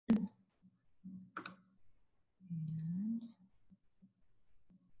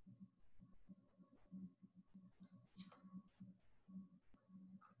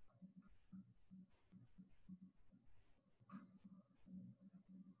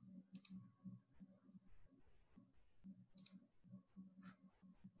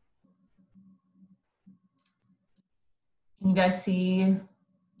Can you guys see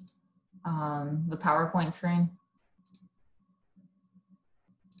the PowerPoint screen?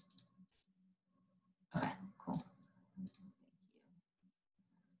 Okay, cool.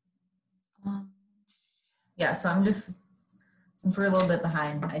 Yeah, so I'm just, since we're a little bit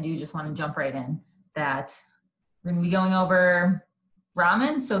behind, I do just want to jump right in that we're going to be going over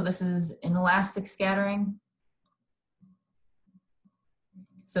Raman. So this is inelastic scattering.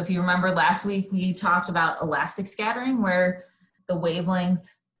 So if you remember last week, we talked about elastic scattering, where the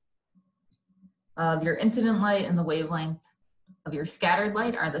wavelength of your incident light and the wavelength of your scattered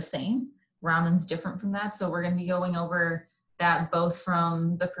light are the same. Raman's different from that. So we're going to be going over that both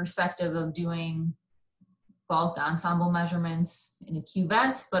from the perspective of doing bulk ensemble measurements in a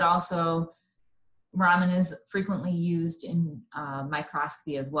cuvette, but also Raman is frequently used in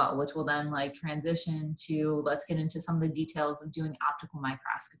microscopy as well, which will then like transition to, let's get into some of the details of doing optical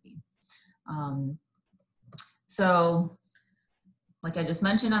microscopy. So like I just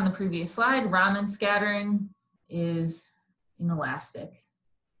mentioned on the previous slide, Raman scattering is inelastic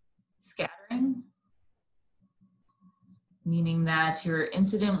scattering, meaning that your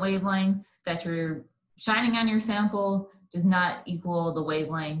incident wavelength that you're shining on your sample does not equal the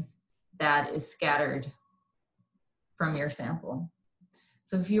wavelength that is scattered from your sample.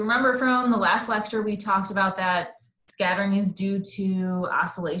 So if you remember from the last lecture, we talked about that scattering is due to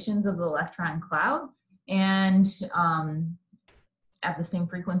oscillations of the electron cloud and at the same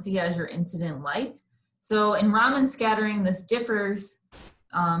frequency as your incident light. So in Raman scattering, this differs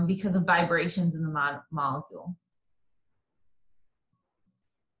because of vibrations in the molecule.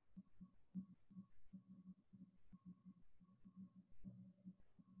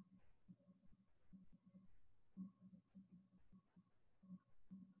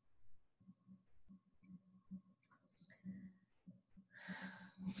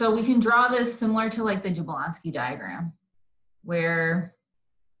 So we can draw this similar to like the Jablonski diagram, where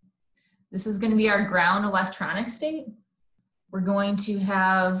this is going to be our ground electronic state. We're going to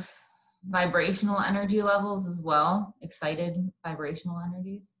have vibrational energy levels as well, excited vibrational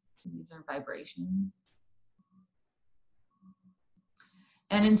energies. These are vibrations.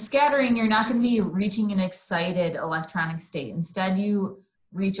 And in scattering, you're not going to be reaching an excited electronic state. Instead, you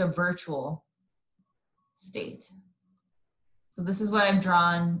reach a virtual state. So this is what I've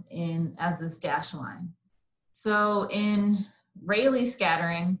drawn in as this dashed line. So in Rayleigh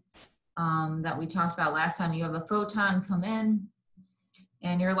scattering that we talked about last time, you have a photon come in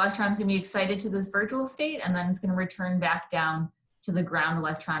and your electron's gonna be excited to this virtual state, and then it's gonna return back down to the ground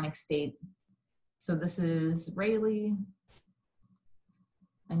electronic state. So this is Rayleigh,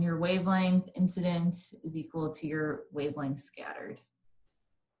 and your wavelength incident is equal to your wavelength scattered.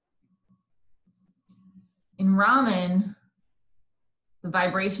 In Raman, the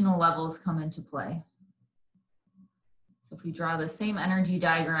vibrational levels come into play. So if we draw the same energy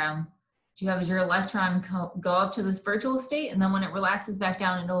diagram, what you have is your electron go up to this virtual state, and then when it relaxes back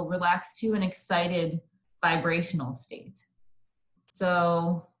down, it'll relax to an excited vibrational state.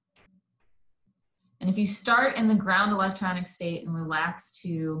 So, and if you start in the ground electronic state and relax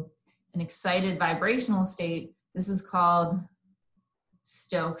to an excited vibrational state, this is called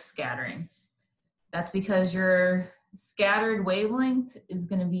Stokes scattering. That's because your scattered wavelength is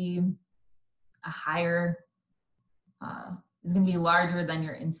going to be a higher, is going to be larger than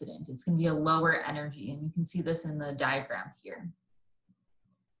your incident. It's going to be a lower energy, and you can see this in the diagram here.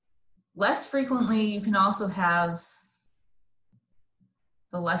 Less frequently, you can also have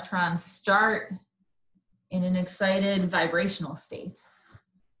the electrons start in an excited vibrational state.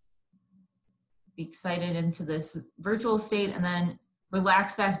 Be excited into this virtual state and then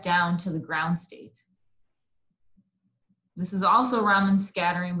relax back down to the ground state. This is also Raman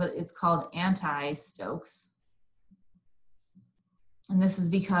scattering, but it's called anti-Stokes. And this is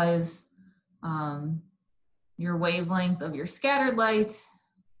because your wavelength of your scattered light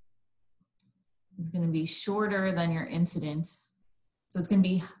is going to be shorter than your incident. So it's going to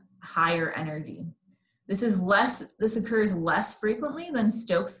be higher energy. This occurs less frequently than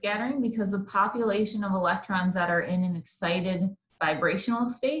Stokes scattering because the population of electrons that are in an excited vibrational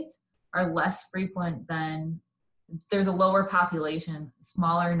state are less frequent than, there's a lower population,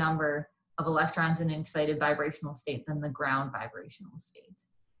 smaller number of electrons in an excited vibrational state than the ground vibrational state.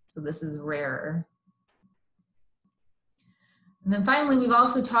 So this is rarer. And then finally, we've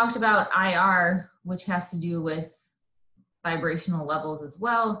also talked about IR, which has to do with vibrational levels as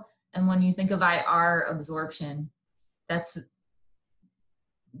well. And when you think of IR absorption, that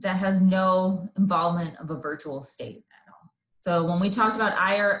has no involvement of a virtual state at all. So when we talked about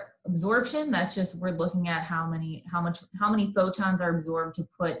IR absorption, that's just, we're looking at how many photons are absorbed to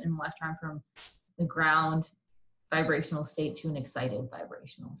put an electron from the ground vibrational state to an excited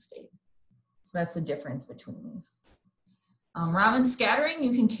vibrational state. So that's the difference between these. Raman scattering,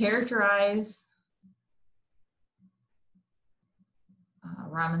 you can characterize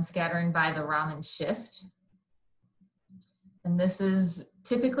Raman scattering by the Raman shift. And this is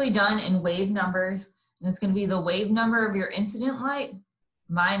typically done in wave numbers, and it's going to be the wave number of your incident light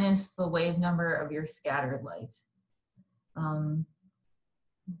minus the wave number of your scattered light.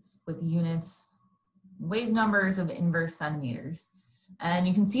 With units, wave numbers of inverse centimeters. And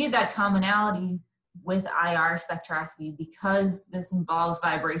you can see that commonality with IR spectroscopy because this involves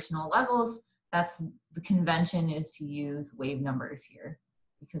vibrational levels. That's the convention, is to use wave numbers here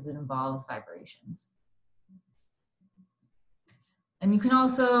because it involves vibrations. And you can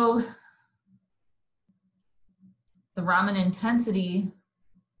also, the Raman intensity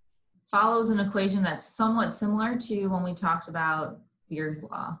follows an equation that's somewhat similar to when we talked about Beer's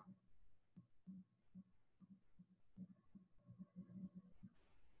law.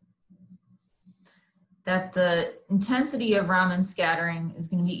 That the intensity of Raman scattering is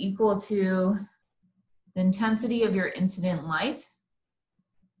going to be equal to the intensity of your incident light,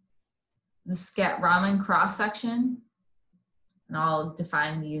 the Raman cross-section, and I'll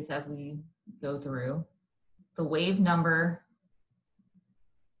define these as we go through, the wave number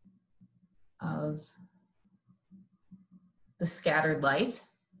of the scattered light,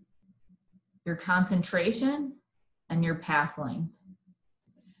 your concentration, and your path length.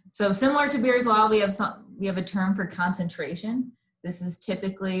 So similar to Beer's law, we have a term for concentration. This is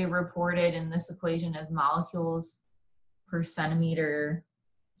typically reported in this equation as molecules per centimeter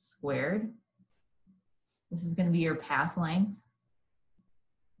squared. This is going to be your path length.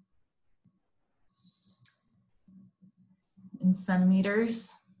 In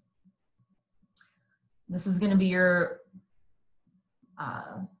centimeters. This is going to be your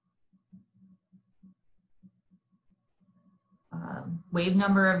wave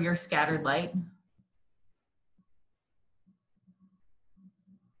number of your scattered light.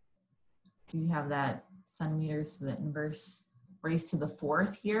 You have that centimeters to the inverse raised to the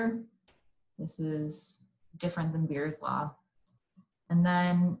fourth here. This is different than Beer's law. And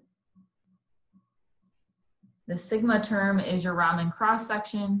then the sigma term is your Raman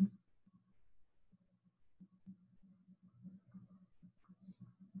cross-section.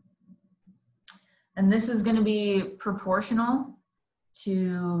 And this is going to be proportional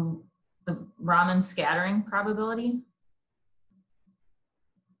to the Raman scattering probability.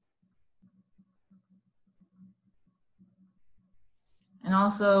 And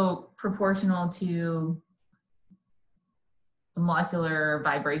also proportional to the molecular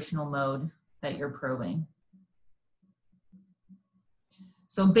vibrational mode that you're probing.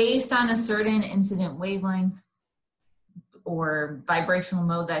 So based on a certain incident wavelength or vibrational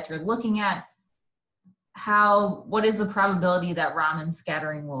mode that you're looking at, what is the probability that Raman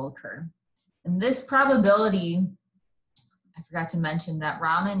scattering will occur? And this probability, I forgot to mention that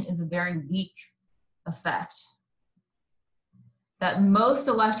Raman is a very weak effect. That most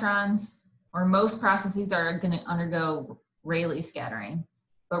electrons or most processes are going to undergo Rayleigh scattering.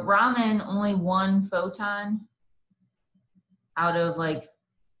 But Raman, only one photon out of like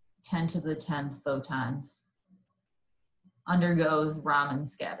 10 to the 10th photons undergoes Raman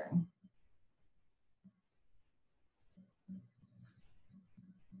scattering.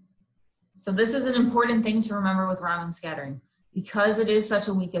 So this is an important thing to remember with Raman scattering. Because it is such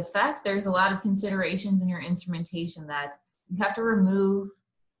a weak effect, there's a lot of considerations in your instrumentation that you have to remove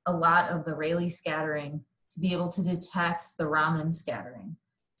a lot of the Rayleigh scattering to be able to detect the Raman scattering.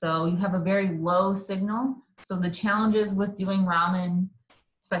 So you have a very low signal. So the challenges with doing Raman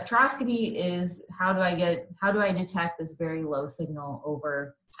spectroscopy is how do I detect this very low signal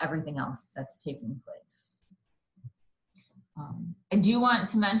over everything else that's taking place? I do want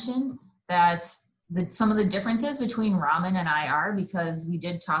to mention that some of the differences between Raman and IR, because we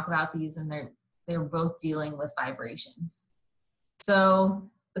did talk about these and they're both dealing with vibrations. So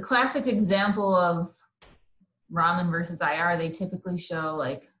the classic example of Raman versus IR, they typically show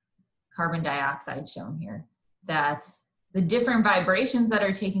like carbon dioxide shown here, that the different vibrations that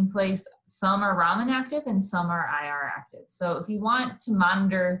are taking place, some are Raman active and some are IR active. So if you want to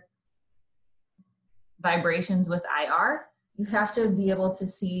monitor vibrations with IR, you have to be able to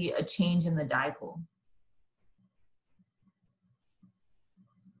see a change in the dipole.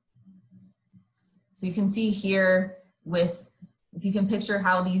 So you can see here if you can picture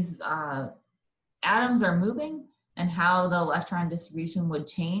how these atoms are moving and how the electron distribution would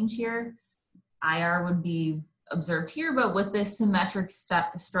change here. IR would be observed here, but with this symmetric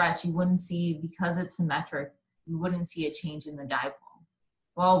stretch, you wouldn't see, because it's symmetric, you wouldn't see a change in the dipole.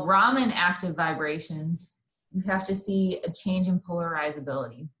 While Raman active vibrations you have to see a change in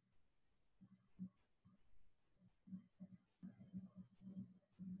polarizability.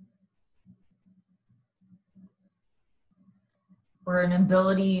 Or an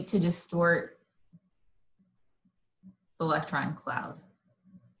ability to distort the electron cloud.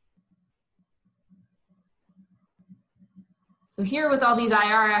 So here with all these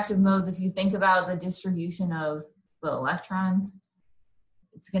IR active modes, if you think about the distribution of the electrons,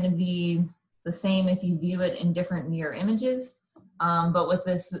 it's going to be the same if you view it in different mirror images. But with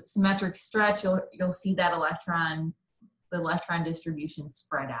this symmetric stretch, you'll see that the electron distribution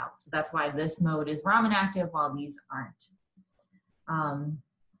spread out. So that's why this mode is Raman active while these aren't.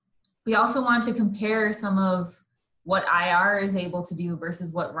 We also want to compare some of what IR is able to do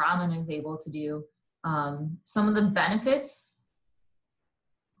versus what Raman is able to do. Some of the benefits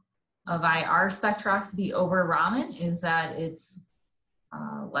of IR spectroscopy over Raman is that it's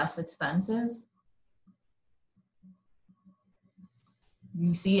less expensive.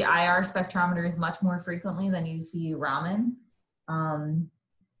 You see IR spectrometers much more frequently than you see Raman.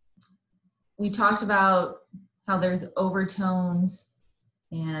 We talked about how there's overtones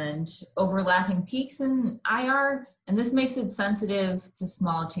and overlapping peaks in IR, and this makes it sensitive to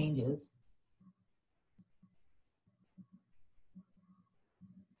small changes.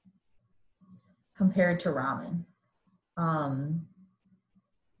 Compared to Raman.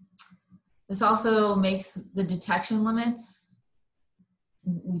 This also makes the detection limits,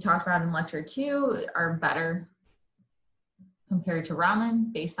 we talked about in lecture 2, are better compared to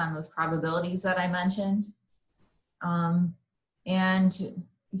Raman based on those probabilities that I mentioned. And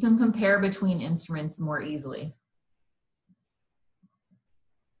you can compare between instruments more easily.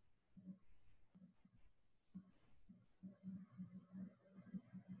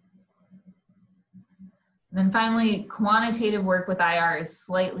 And then finally, quantitative work with IR is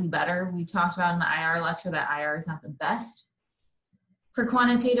slightly better. We talked about in the IR lecture that IR is not the best for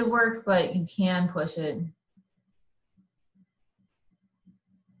quantitative work, but you can push it.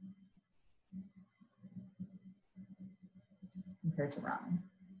 Compared to Raman.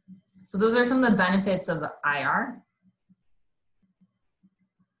 So those are some of the benefits of IR.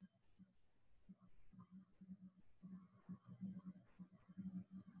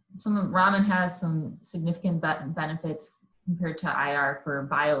 Raman has some significant benefits compared to IR for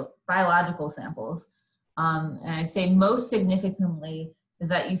biological samples. And I'd say most significantly is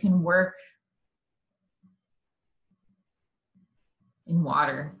that you can work in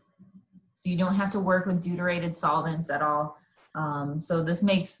water. So you don't have to work with deuterated solvents at all. So this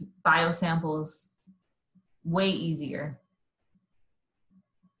makes biosamples way easier,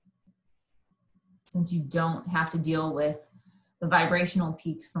 since you don't have to deal with the vibrational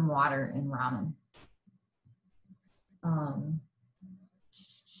peaks from water in Raman.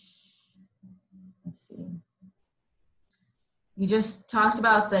 Let's see. You just talked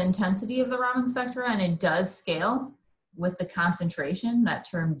about the intensity of the Raman spectra, and it does scale with the concentration, that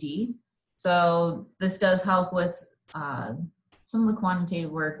term D. So this does help with some of the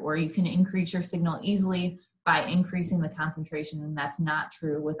quantitative work, or you can increase your signal easily by increasing the concentration, and that's not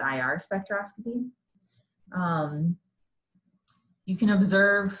true with IR spectroscopy. You can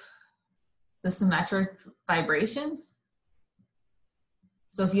observe the symmetric vibrations.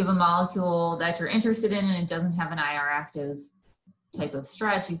 So if you have a molecule that you're interested in and it doesn't have an IR active type of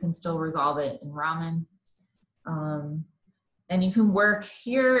stretch, you can still resolve it in Raman. And you can work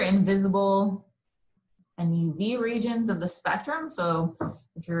here in visible and UV regions of the spectrum. So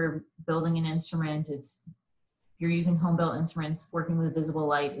if you're building an instrument, if you're using home-built instruments, working with visible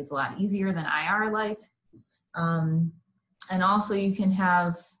light is a lot easier than IR light. And also you can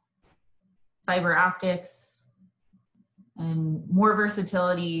have fiber optics and more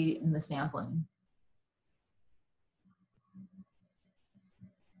versatility in the sampling.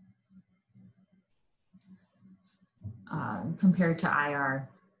 Compared to IR.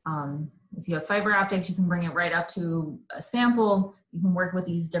 If you have fiber optics, you can bring it right up to a sample. You can work with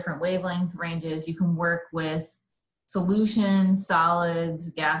these different wavelength ranges. You can work with solutions, solids,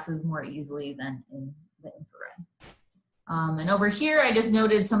 gases more easily than in the infrared. And over here, I just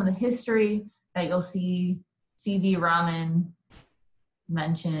noted some of the history that you'll see CV Raman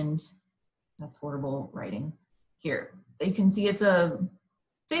mentioned. That's horrible writing here. You can see it's a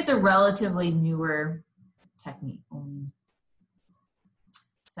relatively newer technique, only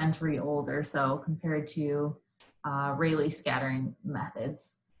century old or so compared to Rayleigh scattering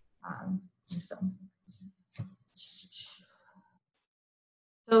methods.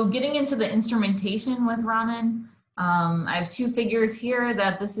 So getting into the instrumentation with Raman, I have two figures here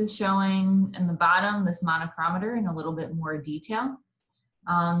that this is showing in the bottom, this monochromator in a little bit more detail.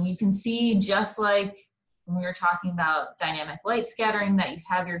 You can see, just like when we were talking about dynamic light scattering, that you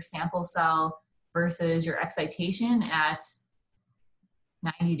have your sample cell versus your excitation at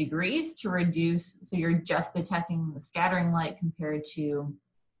 90 degrees to reduce, so you're just detecting the scattering light compared to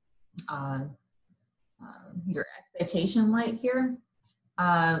your excitation light here.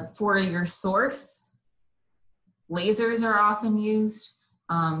 For your source, lasers are often used.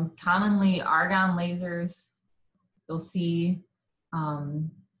 Commonly argon lasers you'll see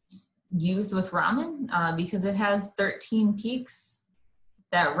used with Raman because it has 13 peaks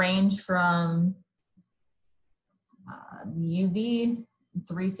that range from UV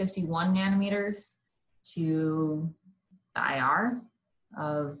 351 nanometers to the IR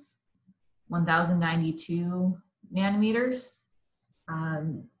of 1092 nanometers.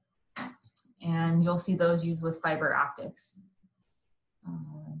 And you'll see those used with fiber optics.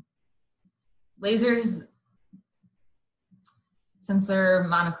 Lasers, since they're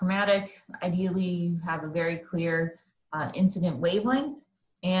monochromatic, ideally you have a very clear incident wavelength.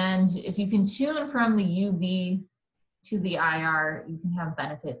 And if you can tune from the UV to the IR, you can have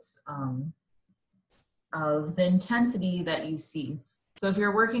benefits of the intensity that you see. So if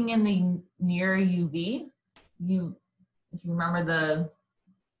you're working in the near UV, if you remember the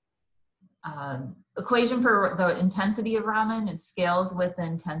equation for the intensity of Raman, it scales with the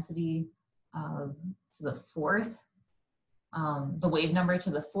intensity to the fourth, the wave number to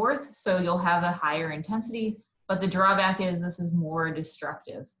the fourth. So you'll have a higher intensity, but the drawback is this is more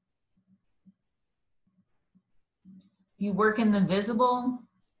destructive. If you work in the visible,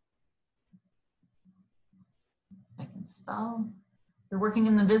 I can spell. If you're working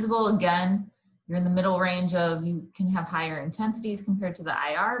in the visible, again, you're in the middle range of, you can have higher intensities compared to the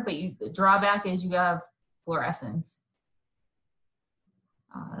IR, but the drawback is you have fluorescence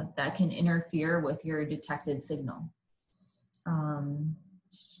that can interfere with your detected signal.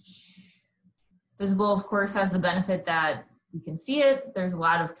 Visible, of course, has the benefit that you can see it. There's a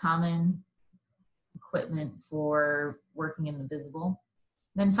lot of common equipment for working in the visible.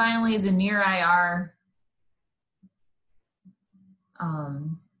 Then finally, the near IR.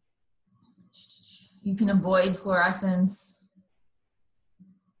 You can avoid fluorescence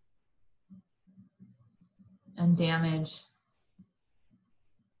and damage,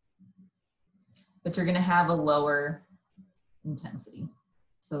 but you're going to have a lower intensity.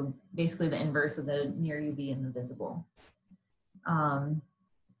 So basically the inverse of the near UV and the visible.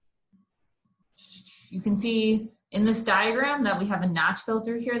 You can see in this diagram that we have a notch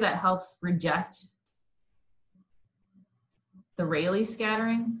filter here that helps reject the Rayleigh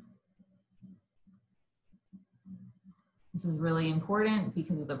scattering. This is really important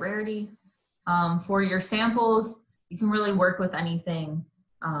because of the rarity. For your samples, you can really work with anything,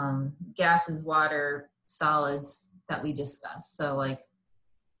 gases, water, solids that we discussed. So like,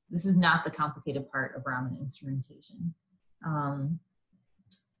 this is not the complicated part of Raman instrumentation. And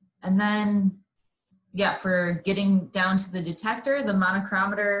then, yeah, for getting down to the detector, the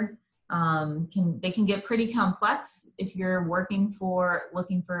monochromator, they can get pretty complex if you're looking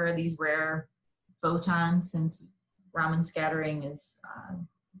for these rare photons, since Raman scattering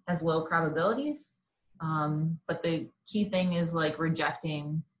has low probabilities. But the key thing is like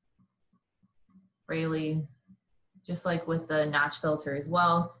rejecting Rayleigh, just like with the notch filter as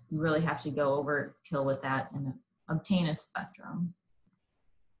well. You really have to go overkill with that and obtain a spectrum.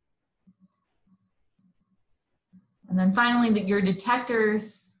 And then finally, your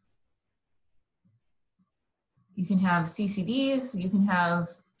detectors, you can have CCDs, you can have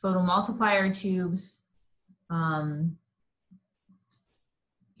photomultiplier tubes.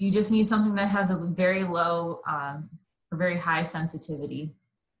 You just need something that has a very low or very high sensitivity.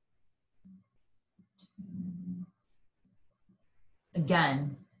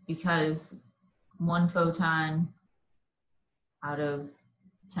 Again, because 1 photon out of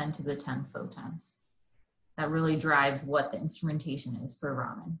 10 to the 10th photons. That really drives what the instrumentation is for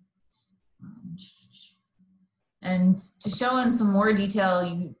Raman. And to show in some more detail,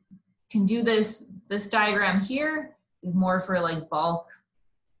 you can do this. This diagram here is more for like bulk.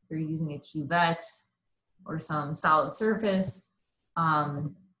 You're using a cuvette or some solid surface.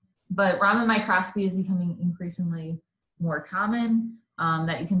 But Raman microscopy is becoming increasingly more common,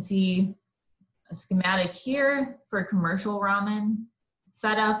 that you can see a schematic here for a commercial Raman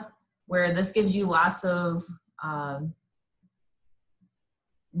setup, where this gives you lots of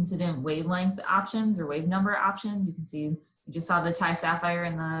incident wavelength options or wave number options. You can see, you just saw the Thai sapphire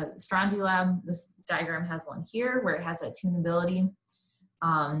in the Strongy lab. This diagram has one here where it has that tunability.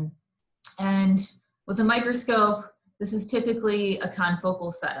 And with a microscope, this is typically a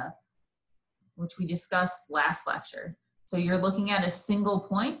confocal setup, which we discussed last lecture. So you're looking at a single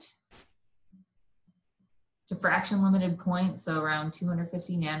point, diffraction limited point, so around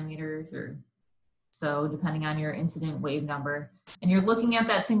 250 nanometers or so, depending on your incident wave number. And you're looking at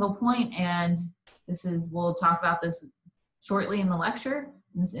that single point, and this is, we'll talk about this shortly in the lecture.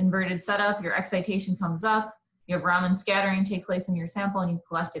 In this inverted setup, your excitation comes up, you have Raman scattering take place in your sample, and you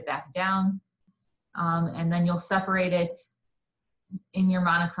collect it back down. And then you'll separate it in your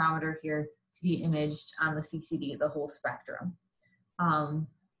monochromator here to be imaged on the CCD, the whole spectrum.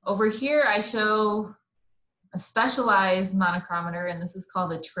 Over here, I show a specialized monochromator, and this is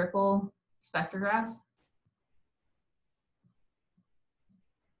called a triple spectrograph.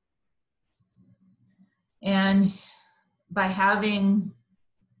 And by having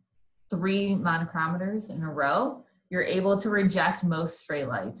 3 monochromators in a row, you're able to reject most stray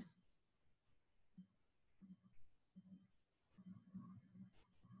light.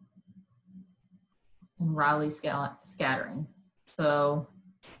 And Rayleigh scattering. So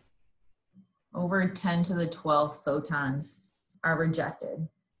over 10 to the 12 photons are rejected.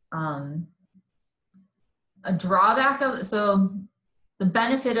 A drawback of, so the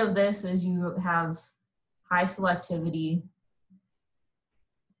benefit of this is you have high selectivity,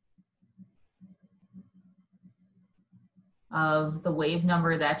 of the wave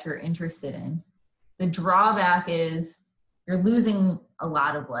number that you're interested in. The drawback is you're losing a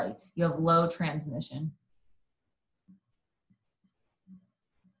lot of light. You have low transmission.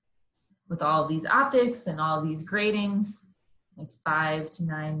 With all of these optics and all of these gratings, like 5 to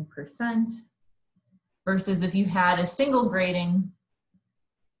 9%, versus if you had a single grating,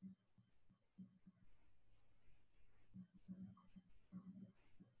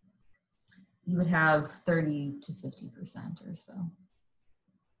 you would have 30 to 50% or so.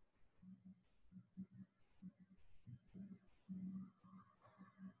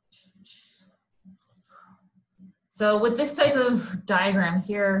 So with this type of diagram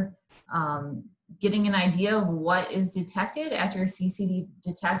here, getting an idea of what is detected at your CCD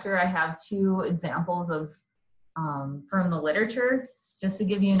detector, I have 2 examples of from the literature, just to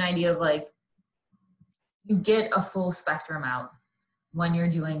give you an idea of, like, you get a full spectrum out when you're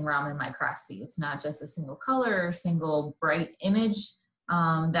doing Raman microscopy. It's not just a single color or single bright image.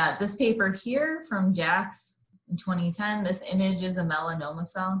 That this paper here from Jax in 2010, this image is a melanoma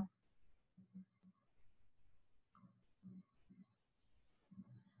cell.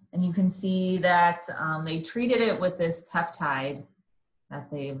 And you can see that they treated it with this peptide that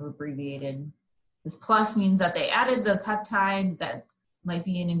they've abbreviated. This plus means that they added the peptide. That might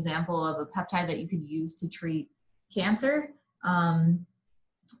be an example of a peptide that you could use to treat cancer. And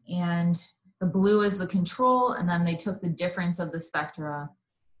the blue is the control, and then they took the difference of the spectra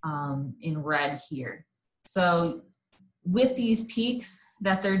in red here. So with these peaks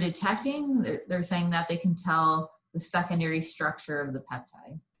that they're detecting, they're saying that they can tell the secondary structure of the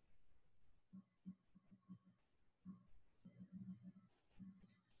peptide.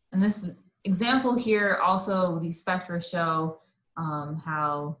 And this example here, also these spectra show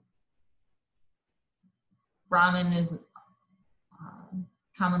how Raman is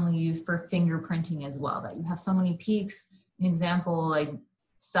commonly used for fingerprinting as well, that you have so many peaks. An example, like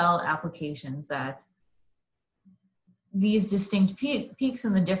cell applications, that these distinct peaks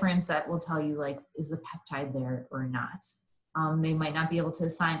and the difference that will tell you, like, is the peptide there or not. They might not be able to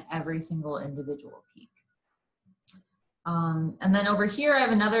assign every single individual peak. And then over here, I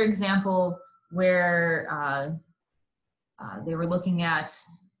have another example where they were looking at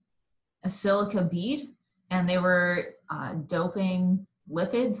a silica bead, and they were doping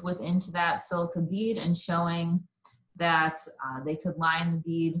lipids within that silica bead and showing that they could line the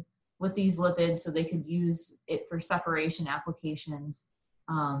bead with these lipids so they could use it for separation applications.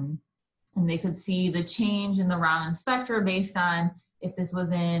 And they could see the change in the Raman spectra based on if this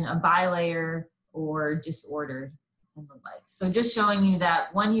was in a bilayer or disordered and the like. So just showing you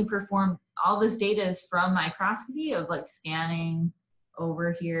that when you perform, all this data is from microscopy of, like, scanning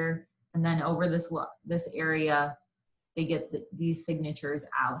over here, and then over this area, they get these signatures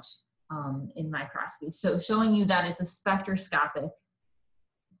out in microscopy. So showing you that it's a spectroscopic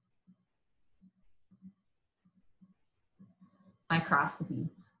microscopy.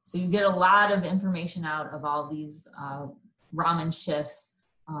 So you get a lot of information out of all these Raman shifts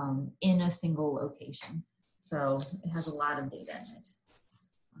in a single location. So it has a lot of data in it.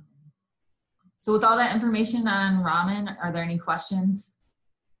 So with all that information on Raman, are there any questions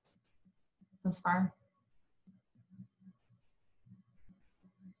thus far?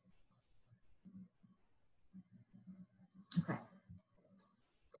 Okay.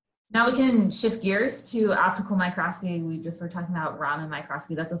 Now we can shift gears to optical microscopy. We just were talking about Raman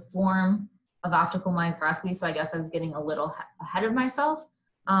microscopy. That's a form of optical microscopy, so I guess I was getting a little ahead of myself.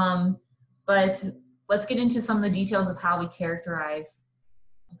 But let's get into some of the details of how we characterize.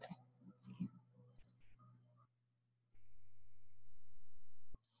 Okay, let's see here.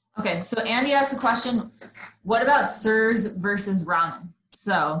 Okay, so Andy asked a question, what about SIRS versus Raman?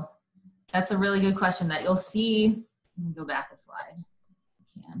 So that's a really good question that you'll see. Let me go back a slide.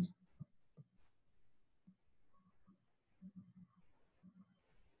 I can.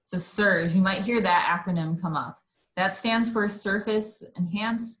 So SIRS, you might hear that acronym come up. That stands for Surface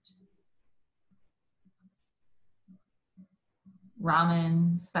Enhanced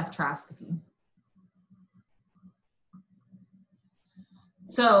Raman Spectroscopy.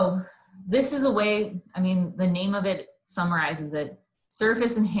 So this is a way, I mean, the name of it summarizes it.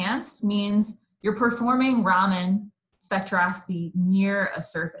 Surface enhanced means you're performing Raman spectroscopy near a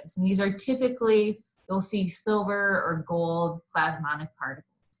surface. And these are typically, you'll see silver or gold plasmonic particles.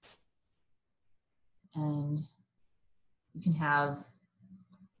 And you can have,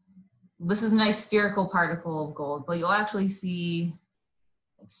 this is a nice spherical particle of gold, but you'll actually see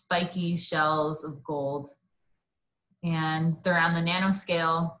like spiky shells of gold. And they're on the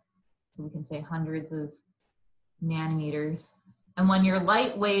nanoscale, so we can say hundreds of nanometers. And when your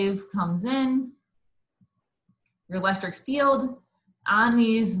light wave comes in, your electric field on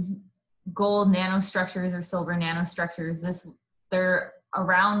these gold nanostructures or silver nanostructures, they're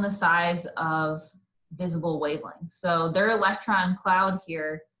around the size of visible wavelengths. So their electron cloud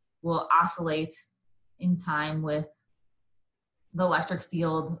here will oscillate in time with the electric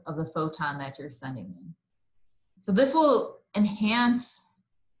field of the photon that you're sending in. So this will enhance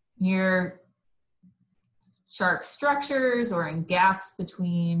your sharp structures or in gaps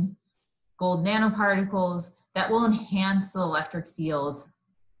between gold nanoparticles that will enhance the electric field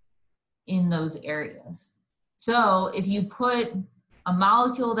in those areas. So if you put a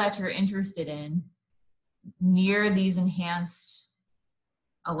molecule that you're interested in near these enhanced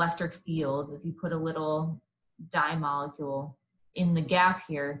electric fields, if you put a little dye molecule in the gap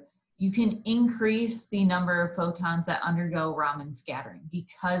here, you can increase the number of photons that undergo Raman scattering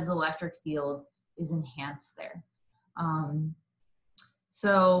because the electric field is enhanced there.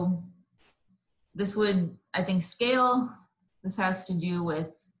 So this would, I think, scale. This has to do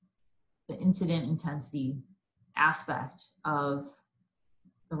with the incident intensity aspect of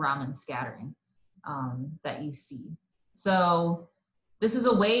the Raman scattering that you see. So this is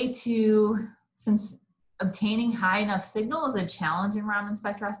a way to, since obtaining high enough signal is a challenge in Raman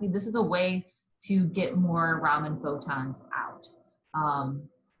spectroscopy, this is a way to get more Raman photons out.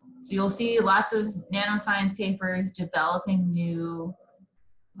 So you'll see lots of nanoscience papers developing new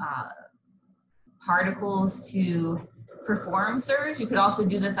particles to perform SIRS. You could also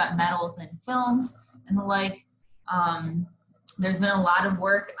do this at metal thin films and the like. There's been a lot of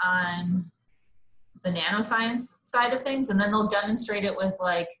work on the nanoscience side of things, and then they'll demonstrate it with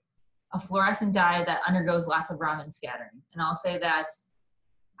like a fluorescent dye that undergoes lots of Raman scattering. And I'll say that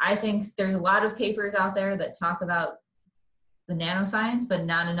I think there's a lot of papers out there that talk about the nanoscience, but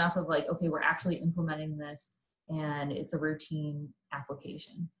not enough of like, okay, we're actually implementing this and it's a routine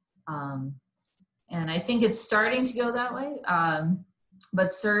application. And I think it's starting to go that way.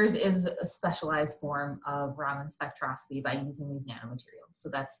 But SIRS is a specialized form of Raman spectroscopy by using these nanomaterials. So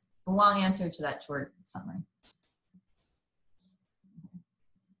that's the long answer to that short summary.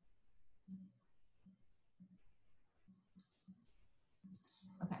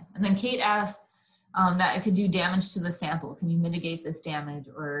 Okay, and then Kate asked that it could do damage to the sample. Can you mitigate this damage,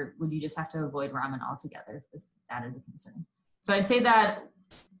 or would you just have to avoid Raman altogether if that is a concern? So I'd say that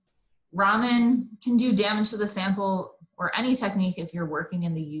Raman can do damage to the sample, or any technique if you're working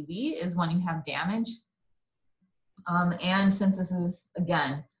in the UV is when you have damage. And since this is,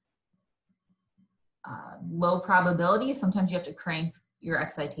 again, low probability, sometimes you have to crank your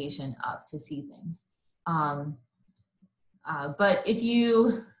excitation up to see things. But if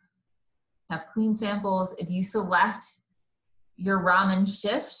you have clean samples, if you select your Raman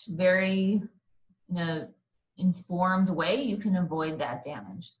shift very in an informed way, you can avoid that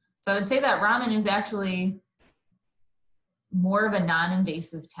damage. So I would say that Raman is actually more of a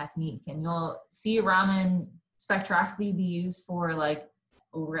non-invasive technique, and you'll see Raman spectroscopy be used for like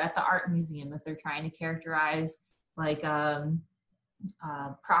over at the art museum if they're trying to characterize like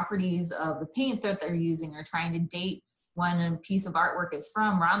properties of the paint that they're using, or trying to date when a piece of artwork is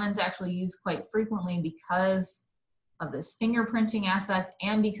from. Raman's actually used quite frequently because of this fingerprinting aspect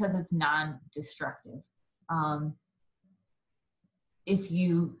and because it's non-destructive if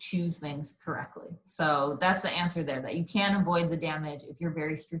you choose things correctly. So that's the answer there, that you can avoid the damage if you're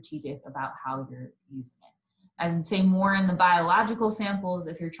very strategic about how you're using it. I would say more in the biological samples,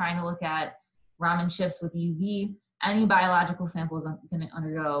 if you're trying to look at Raman shifts with UV, any biological sample is going to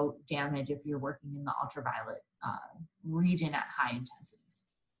undergo damage if you're working in the ultraviolet region at high intensities.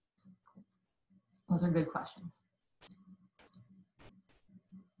 Those are good questions.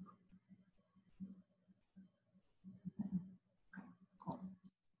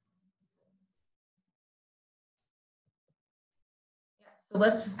 So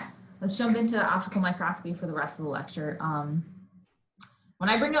let's jump into optical microscopy for the rest of the lecture. When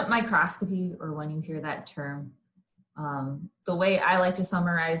I bring up microscopy, or when you hear that term, the way I like to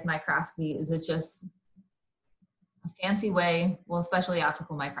summarize microscopy is it's just a fancy way, well, especially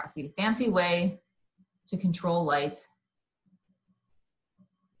optical microscopy, a fancy way to control light,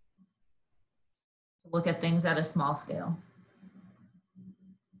 to look at things at a small scale.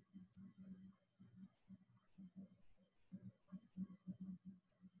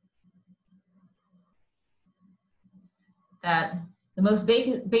 That the most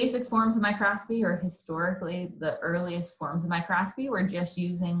basic forms of microscopy, or historically the earliest forms of microscopy, were just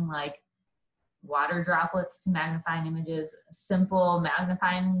using like water droplets to magnifying images. A simple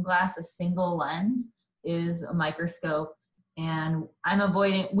magnifying glass, a single lens, is a microscope. And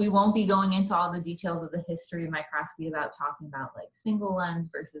we won't be going into all the details of the history of microscopy about talking about like single lens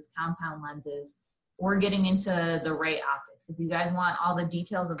versus compound lenses, or getting into the right optics. If you guys want all the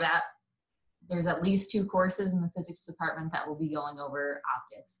details of that, there's at least 2 courses in the physics department that will be going over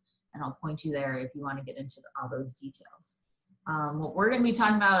optics, and I'll point you there if you want to get into all those details. What we're going to be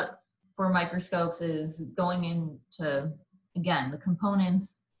talking about for microscopes is going into, again, the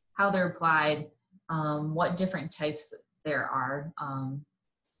components, how they're applied, what different types there are.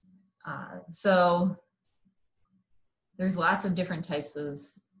 So there's lots of different types of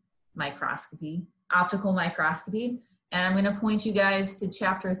microscopy, optical microscopy. And I'm going to point you guys to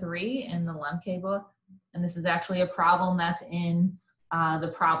chapter 3 in the Lemke book. And this is actually a problem that's in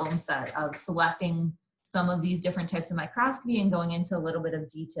the problem set of selecting some of these different types of microscopy and going into a little bit of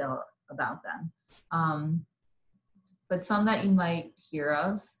detail about them. But some that you might hear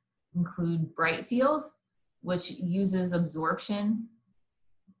of include bright field, which uses absorption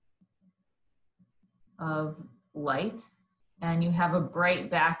of light. And you have a bright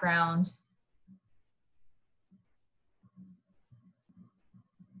background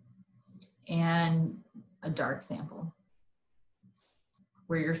and a dark sample,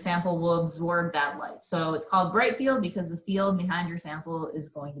 where your sample will absorb that light. So it's called bright field because the field behind your sample is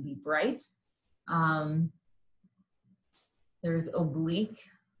going to be bright. There's oblique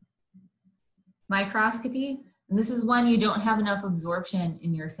microscopy, and this is when you don't have enough absorption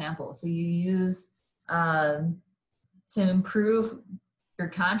in your sample. So you use, to improve your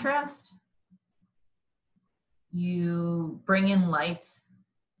contrast, you bring in light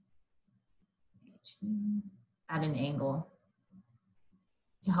at an angle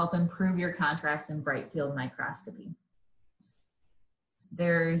to help improve your contrast in bright field microscopy.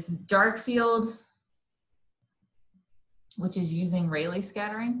 There's dark field, which is using Rayleigh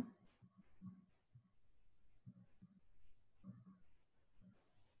scattering.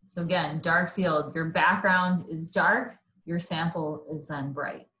 So again, dark field, your background is dark, your sample is then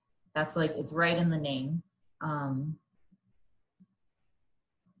bright. That's like, it's right in the name.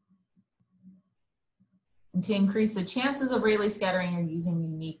 And to increase the chances of Rayleigh scattering, you're using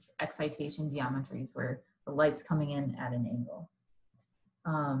unique excitation geometries where the light's coming in at an angle.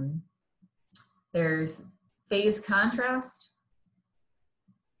 There's phase contrast.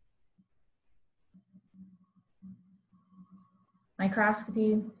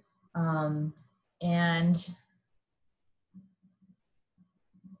 Microscopy. And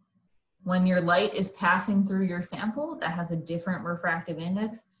when your light is passing through your sample that has a different refractive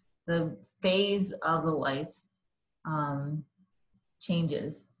index, the phase of the light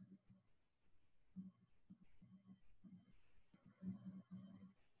changes.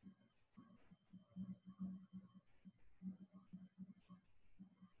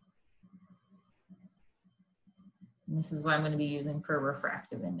 And this is what I'm going to be using for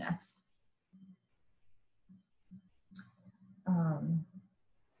refractive index.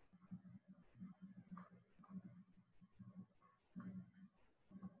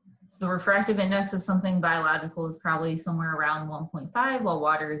 So the refractive index of something biological is probably somewhere around 1.5, while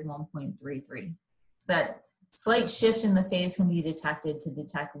water is 1.33. So that slight shift in the phase can be detected to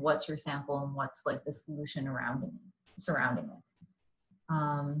detect what's your sample and what's like the solution surrounding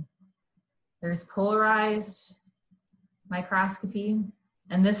it. There's polarized microscopy,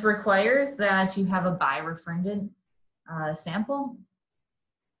 and this requires that you have a birefringent sample.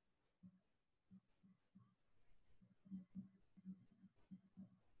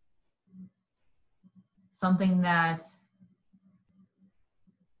 Something that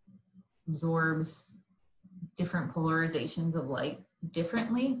absorbs different polarizations of light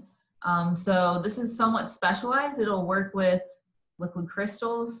differently. So this is somewhat specialized. It'll work with liquid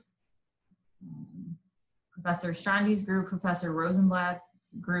crystals. Professor Strange's group, Professor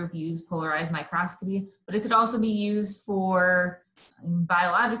Rosenblatt's group use polarized microscopy, but it could also be used for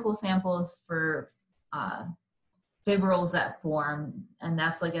biological samples for fibrils that form, and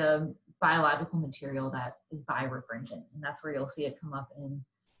that's like a biological material that is birefringent, and that's where you'll see it come up in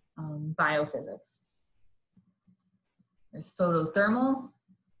biophysics. There's photothermal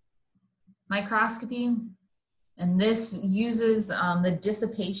microscopy, and this uses the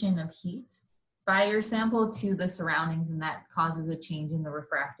dissipation of heat by your sample to the surroundings, and that causes a change in the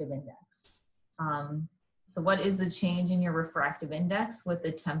refractive index. So what is the change in your refractive index? With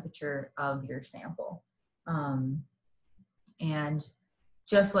the temperature of your sample. And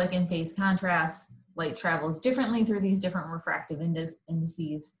just like in phase contrast, light travels differently through these different refractive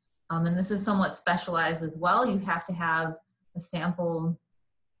indices. And this is somewhat specialized as well. You have to have a sample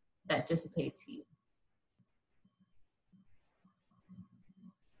that dissipates heat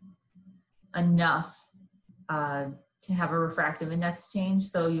enough to have a refractive index change.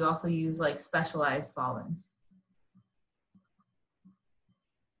 So you also use like specialized solvents.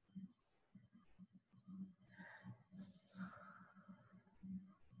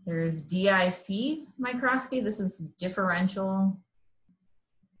 There's DIC microscopy. This is differential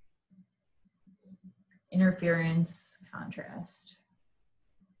interference contrast.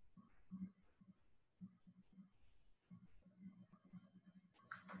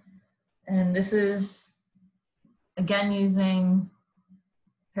 And this is, again, using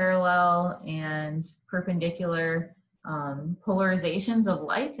parallel and perpendicular polarizations of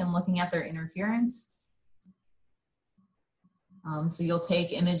light and looking at their interference. So you'll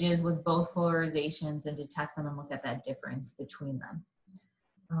take images with both polarizations and detect them and look at that difference between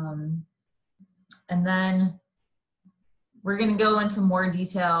them. And then we're going to go into more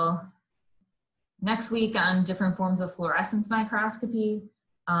detail next week on different forms of fluorescence microscopy,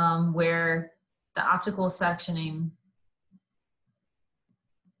 where the optical sectioning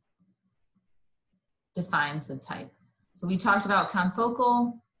defines the type. So we talked about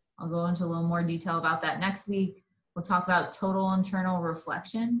confocal. I'll go into a little more detail about that next week. We'll talk about total internal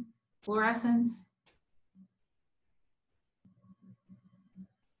reflection fluorescence.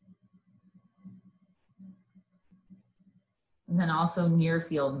 And then also near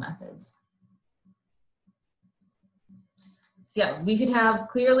field methods. So yeah, we could have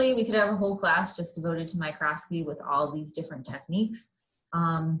a whole class just devoted to microscopy with all these different techniques.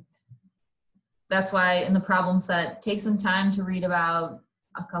 That's why in the problem set, take some time to read about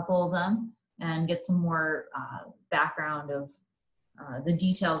a couple of them and get some more background of the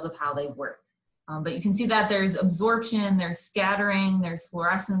details of how they work. But you can see that there's absorption, there's scattering, there's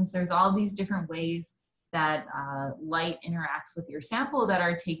fluorescence, there's all these different ways that light interacts with your sample that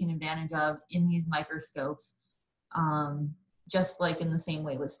are taken advantage of in these microscopes. Just like in the same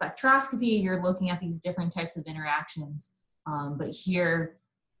way with spectroscopy, you're looking at these different types of interactions. But here,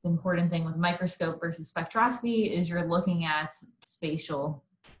 the important thing with microscope versus spectroscopy is you're looking at spatial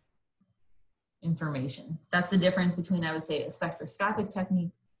information. That's the difference between, I would say, a spectroscopic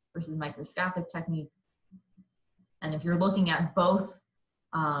technique versus microscopic technique. And if you're looking at both,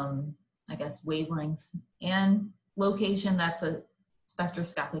 I guess, wavelengths and location, that's a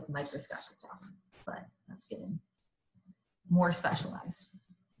spectroscopic microscopic technique. But let's get in more specialized.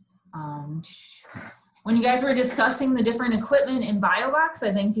 When you guys were discussing the different equipment in BioBox,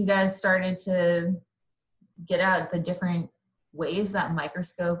 I think you guys started to get at the different ways that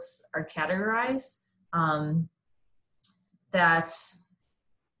microscopes are categorized. That,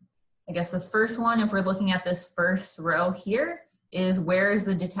 I guess the first one, if we're looking at this first row here, is where is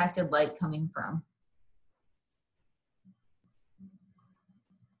the detected light coming from?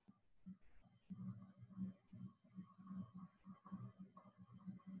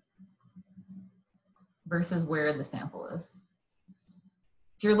 Versus where the sample is.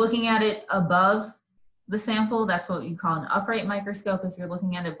 If you're looking at it above the sample, that's what you call an upright microscope. If you're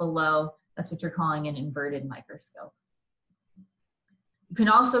looking at it below, that's what you're calling an inverted microscope. You can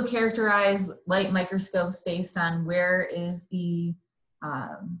also characterize light microscopes based on where is the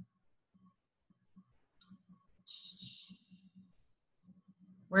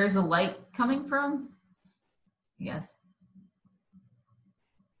where's the light coming from? Yes.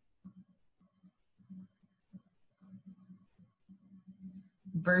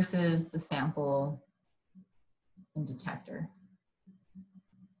 Versus the sample and detector.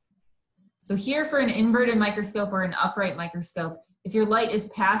 So here for an inverted microscope or an upright microscope, if your light is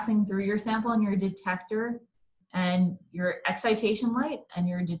passing through your sample and your detector and your excitation light and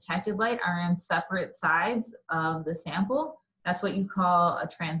your detected light are on separate sides of the sample. That's what you call a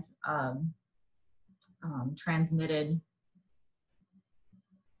transmission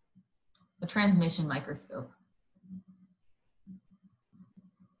microscope.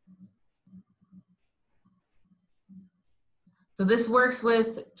 So this works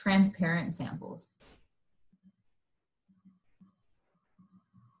with transparent samples.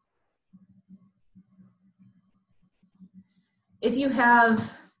 If you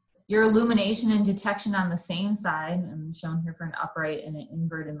have your illumination and detection on the same side, and shown here for an upright and an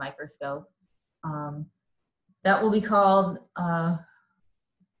inverted microscope, that will be called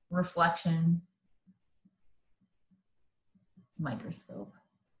reflection microscope.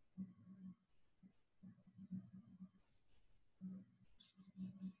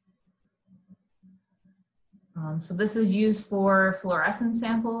 So this is used for fluorescent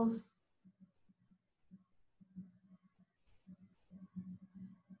samples.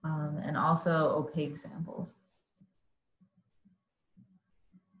 And also opaque samples.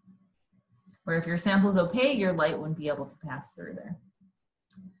 Where if your sample is opaque, your light wouldn't be able to pass through there.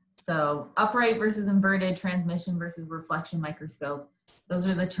 So upright versus inverted, transmission versus reflection microscope. Those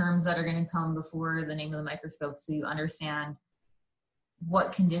are the terms that are going to come before the name of the microscope, so you understand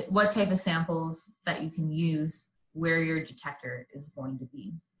what type of samples that you can use, where your detector is going to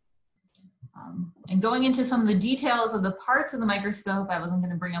be. And going into some of the details of the parts of the microscope, I wasn't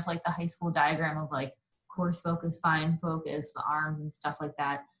going to bring up like the high school diagram of like coarse focus, fine focus, the arms and stuff like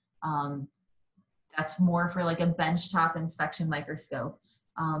that. That's more for like a benchtop inspection microscope.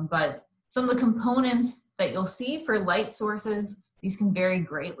 But some of the components that you'll see for light sources, these can vary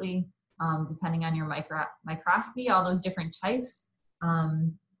greatly depending on your microscopy, all those different types.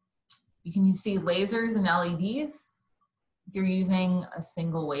 You can see lasers and LEDs if you're using a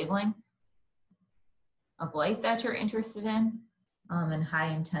single wavelength of light that you're interested in and high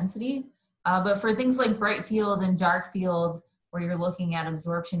intensity. But for things like bright field and dark fields where you're looking at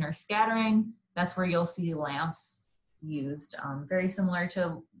absorption or scattering, that's where you'll see lamps used. Very similar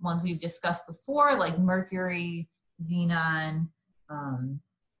to ones we've discussed before, like mercury, xenon,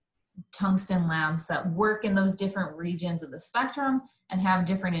 tungsten lamps that work in those different regions of the spectrum and have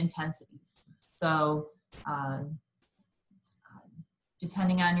different intensities. So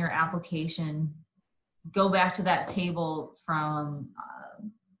depending on your application, go back to that table from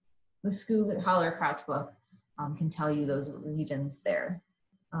the Skoog Holler Crouch book, can tell you those regions there.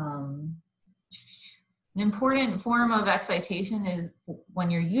 An important form of excitation is when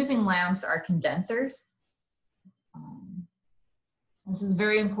you're using lamps are condensers. This is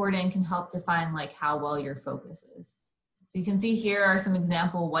very important and can help define like how well your focus is. So you can see here are some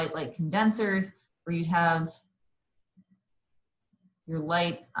example white light condensers where you'd have your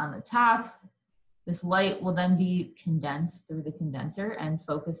light on the top. This light will then be condensed through the condenser and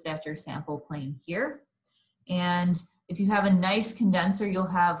focused at your sample plane here. And if you have a nice condenser, you'll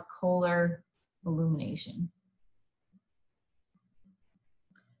have Kohler illumination.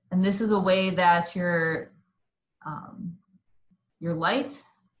 And this is a way that your light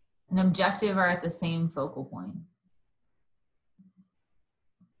and objective are at the same focal point.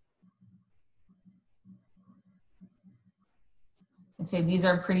 I'd say these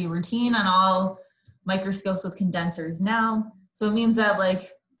are pretty routine on all microscopes with condensers now. So it means that like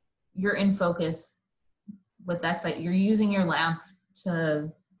you're in focus with that, you're using your lamp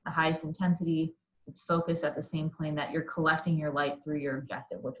to the highest intensity. It's focused at the same plane that you're collecting your light through your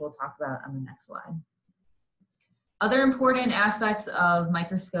objective, which we'll talk about on the next slide. Other important aspects of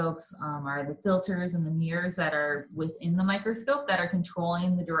microscopes are the filters and the mirrors that are within the microscope that are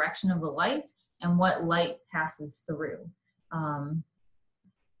controlling the direction of the light and what light passes through.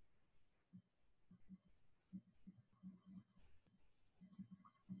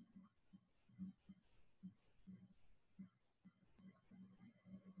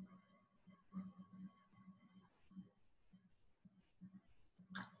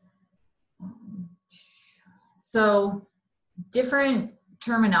 So different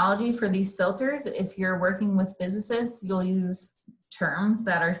terminology for these filters. If you're working with physicists, you'll use terms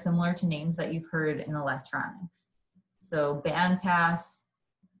that are similar to names that you've heard in electronics. So band pass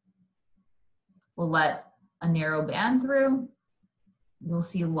will let a narrow band through. You'll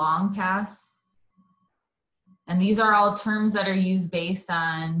see long pass. And these are all terms that are used based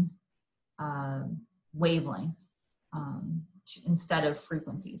on wavelength instead of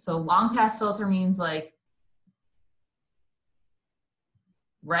frequency. So long pass filter means like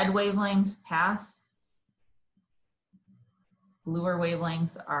red wavelengths pass, bluer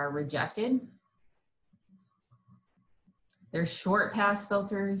wavelengths are rejected. There's short pass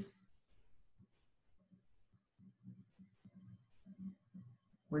filters,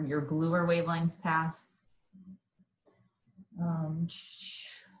 where your bluer wavelengths pass.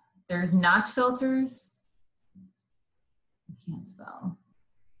 There's notch filters. I can't spell.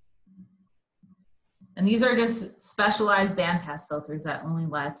 And these are just specialized bandpass filters that only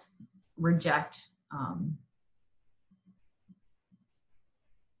reject a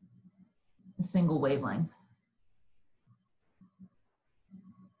single wavelength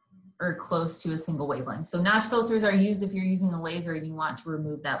or close to a single wavelength. So notch filters are used if you're using a laser and you want to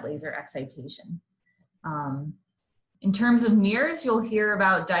remove that laser excitation. In terms of mirrors, you'll hear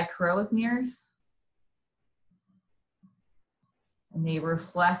about dichroic mirrors. And they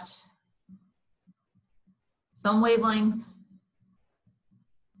reflect some wavelengths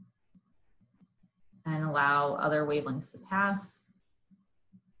and allow other wavelengths to pass.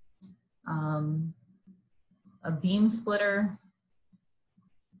 A beam splitter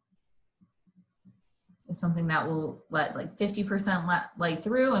is something that will let like 50% light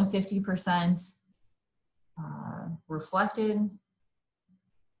through and 50% reflected.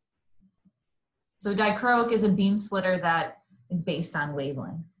 So dichroic is a beam splitter that is based on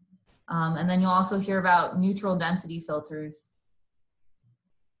wavelength. And then you'll also hear about neutral density filters.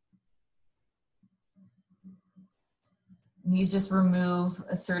 And these just remove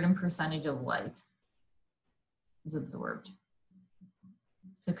a certain percentage of light is absorbed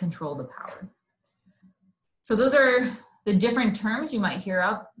to control the power. So those are the different terms you might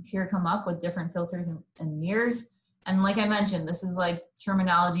hear come up with different filters and mirrors. And like I mentioned, this is like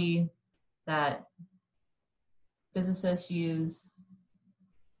terminology that physicists use.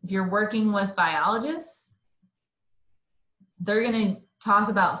 If you're working with biologists, they're going to talk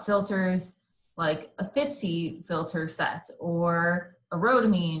about filters like a FITC filter set or a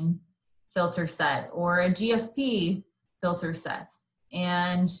rhodamine filter set or a GFP filter set.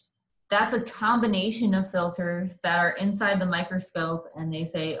 And that's a combination of filters that are inside the microscope, and they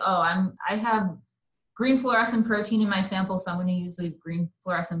say, oh, I have green fluorescent protein in my sample, so I'm going to use the green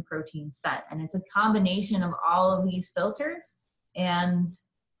fluorescent protein set. And it's a combination of all of these filters, and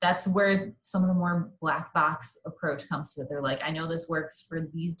that's where some of the more black box approach comes to it. They're like, I know this works for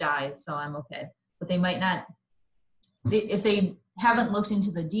these dyes, so I'm okay. But they might not, if they haven't looked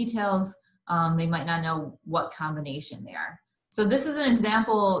into the details, they might not know what combination they are. So this is an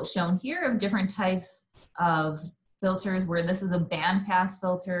example shown here of different types of filters where this is a bandpass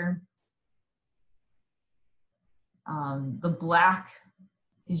filter. The black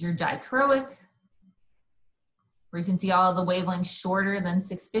is your dichroic, where you can see all of the wavelengths shorter than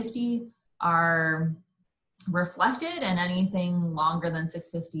 650 are reflected, and anything longer than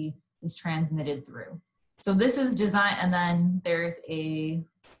 650 is transmitted through. So this is design, and then there's a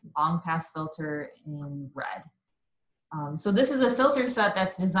long pass filter in red. So this is a filter set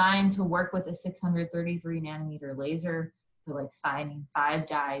that's designed to work with a 633 nanometer laser for like Cyanine 5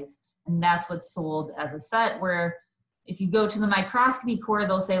 dyes. And that's what's sold as a set, where if you go to the microscopy core,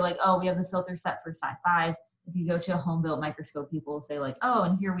 they'll say like, oh, we have the filter set for Cy 5. If you go to a home built microscope, people will say like, oh,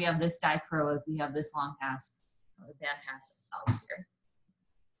 and here we have this dichroic, we have this long pass, or band pass elsewhere.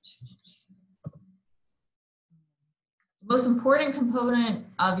 The most important component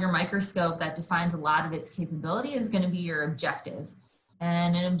of your microscope that defines a lot of its capability is going to be your objective.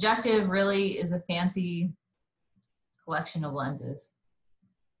 And an objective really is a fancy collection of lenses.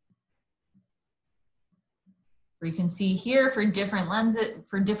 Where you can see here for different lenses,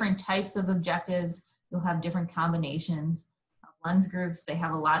 for different types of objectives, you'll have different combinations of lens groups. They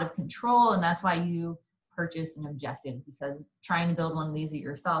have a lot of control, and that's why you purchase an objective, because trying to build one of these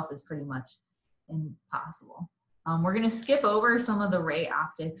yourself is pretty much impossible. We're going to skip over some of the ray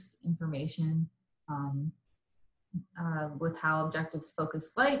optics information with how objectives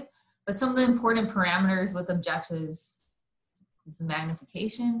focus light, but some of the important parameters with objectives is the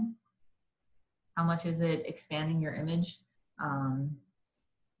magnification. How much is it expanding your image?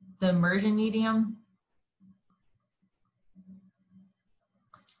 The immersion medium.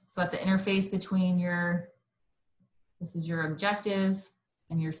 So at the interface between this is your objective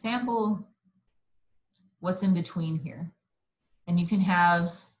and your sample, what's in between here? And you can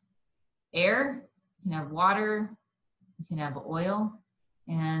have air, you can have water, you can have oil,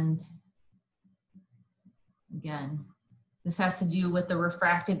 and again, this has to do with the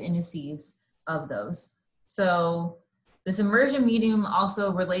refractive indices of those. So this immersion medium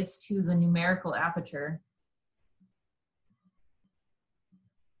also relates to the numerical aperture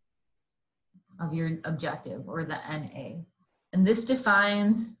of your objective, or the NA. And this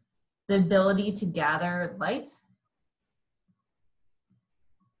defines the ability to gather light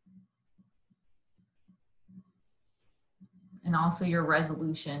and also your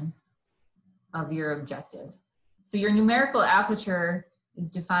resolution of your objective. So your numerical aperture is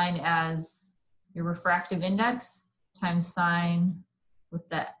defined as your refractive index times sine with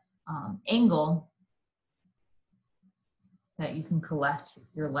that angle that you can collect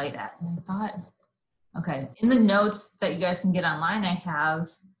your light at. And I thought, okay, in the notes that you guys can get online, I have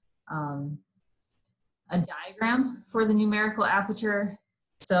a diagram for the numerical aperture.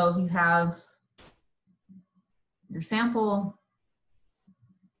 So if you have your sample,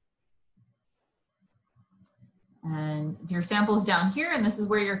 and if your sample is down here and this is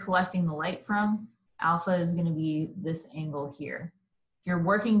where you're collecting the light from, alpha is going to be this angle here. If your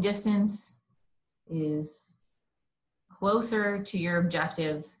working distance is closer to your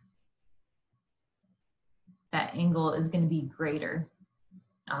objective, that angle is going to be greater.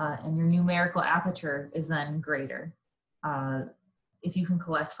 And your numerical aperture is then greater if you can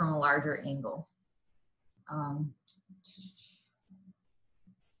collect from a larger angle.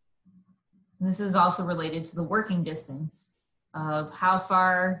 This is also related to the working distance of how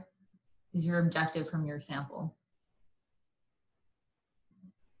far is your objective from your sample.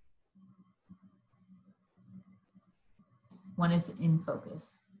 When it's in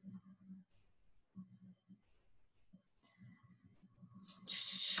focus.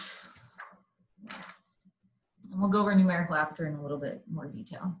 And we'll go over numerical aperture in a little bit more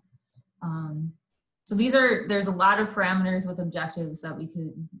detail. So there's a lot of parameters with objectives that we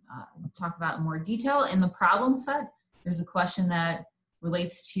could talk about in more detail. In the problem set, there's a question that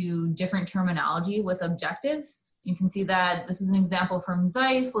relates to different terminology with objectives. You can see that this is an example from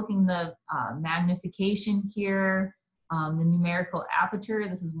Zeiss, looking the magnification here, the numerical aperture,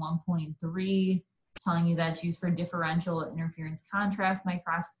 this is 1.3, telling you that's used for differential interference contrast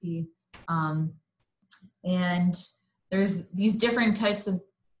microscopy. And there's these different types of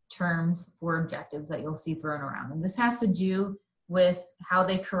terms for objectives that you'll see thrown around. And this has to do with how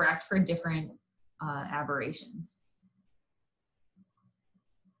they correct for different aberrations.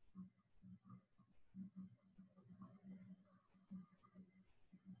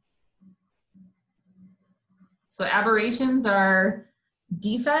 So aberrations are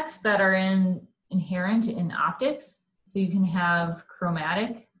defects that are inherent in optics. So you can have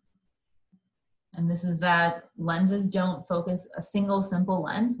chromatic, and this is that lenses don't focus, a single simple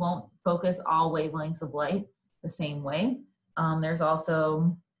lens won't focus all wavelengths of light the same way. There's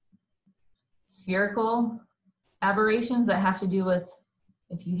also spherical aberrations that have to do with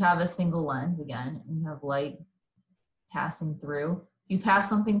if you have a single lens, again, and you have light passing through. If you pass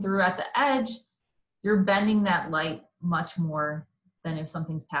something through at the edge, you're bending that light much more than if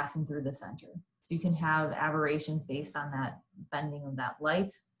something's passing through the center. So you can have aberrations based on that bending of that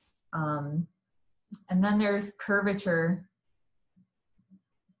light. And then there's curvature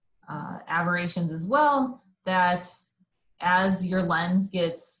aberrations as well, that as your lens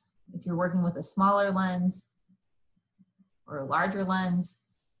gets, if you're working with a smaller lens or a larger lens,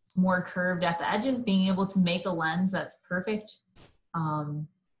 it's more curved at the edges. Being able to make a lens that's perfect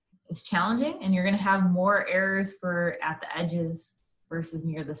is challenging, and you're going to have more errors for at the edges versus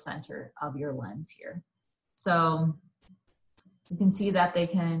near the center of your lens here. So you can see that they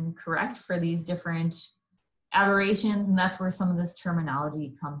can correct for these different aberrations, and that's where some of this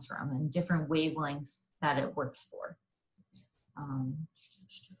terminology comes from and different wavelengths that it works for.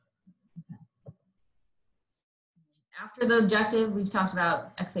 After the objective, we've talked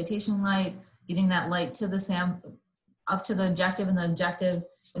about excitation light, getting that light to the up to the objective, and the objective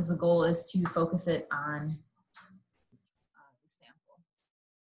is the goal is to focus it on the sample.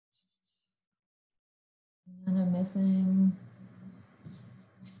 And I'm missing.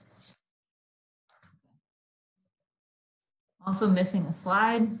 Also missing a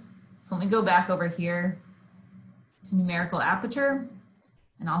slide. So let me go back over here to numerical aperture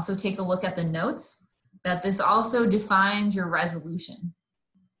and also take a look at the notes that this also defines your resolution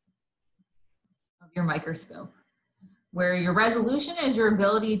of your microscope, where your resolution is your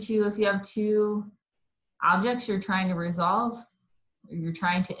ability to, if you have two objects you're trying to resolve or you're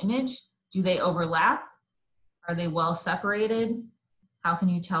trying to image, do they overlap? Are they well separated? How can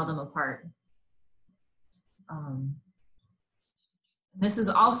you tell them apart? This is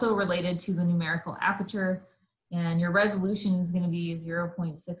also related to the numerical aperture, and your resolution is going to be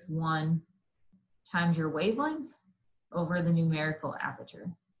 0.61 times your wavelength over the numerical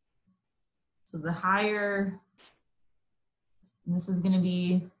aperture. So the higher, and this is going to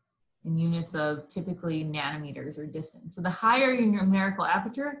be in units of typically nanometers or distance. So the higher your numerical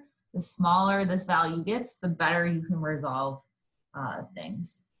aperture, the smaller this value gets, the better you can resolve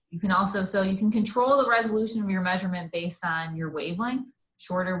things. You can also, so you can control the resolution of your measurement based on your wavelength,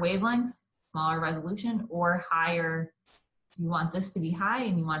 shorter wavelengths, smaller resolution, or higher. You want this to be high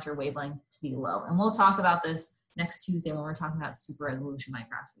and you want your wavelength to be low. And we'll talk about this next Tuesday when we're talking about super resolution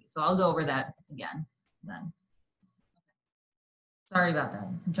microscopy. So I'll go over that again then. Sorry about that,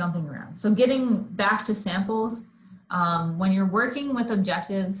 I'm jumping around. So getting back to samples, when you're working with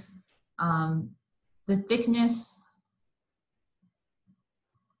objectives, the thickness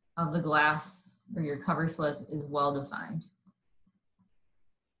of the glass or your cover slip is well defined.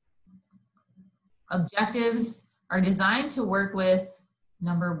 Objectives are designed to work with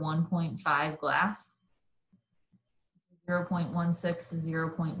number 1.5 glass, 0.16 to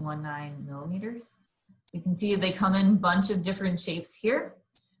 0.19 millimeters. So you can see they come in a bunch of different shapes here.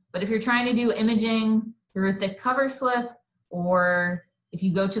 But if you're trying to do imaging through a thick cover slip, or if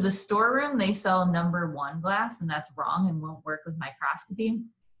you go to the storeroom, they sell number 1 glass, and that's wrong and won't work with microscopy.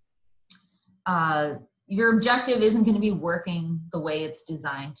 Your objective isn't going to be working the way it's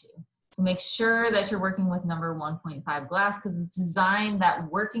designed to. So make sure that you're working with number 1.5 glass, because it's designed, that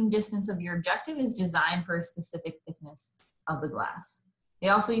working distance of your objective is designed for a specific thickness of the glass. They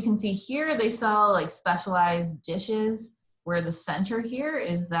also, you can see here, they sell like specialized dishes where the center here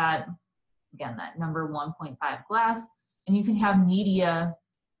is that, again, that number 1.5 glass, and you can have media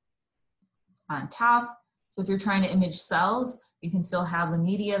on top. So if you're trying to image cells, you can still have the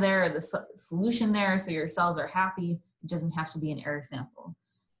media there or the solution there, so your cells are happy. It doesn't have to be an air sample.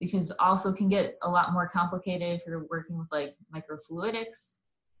 Because also can get a lot more complicated if you're working with like microfluidics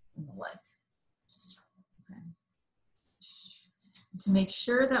and the like. Okay. To make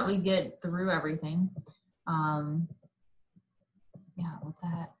sure that we get through everything, yeah, with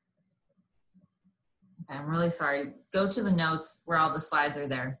that. Okay, I'm really sorry. Go to the notes where all the slides are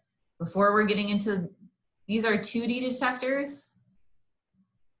there. Before we're getting into, these are 2D detectors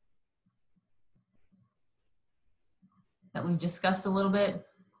that we've discussed a little bit.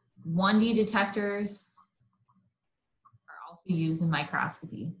 1D detectors are also used in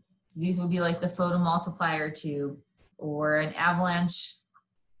microscopy. So these would be like the photomultiplier tube or an avalanche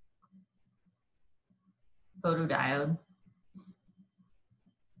photodiode.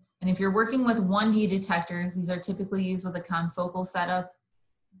 And if you're working with 1D detectors, these are typically used with a confocal setup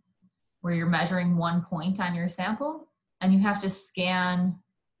where you're measuring one point on your sample and you have to scan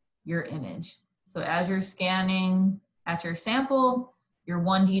your image. So as you're scanning at your sample, your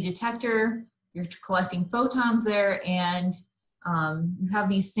 1D detector, you're collecting photons there, and you have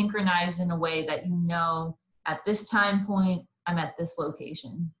these synchronized in a way that you know at this time point, I'm at this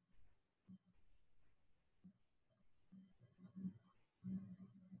location.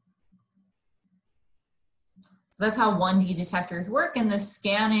 So that's how 1D detectors work, and the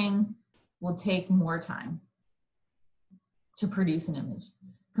scanning will take more time to produce an image.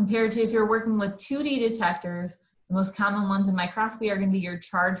 Compared to if you're working with 2D detectors, the most common ones in microscopy are going to be your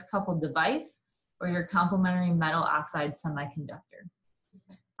charge-coupled device or your complementary metal oxide semiconductor.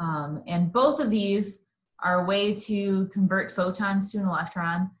 And both of these are a way to convert photons to an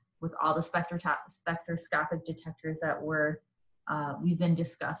electron with all the spectroscopic detectors that we've been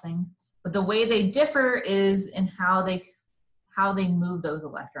discussing. But the way they differ is in how they move those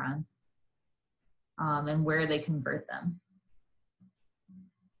electrons and where they convert them.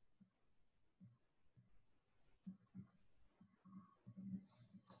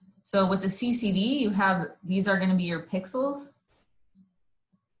 So with the CCD, you have, these are going to be your pixels,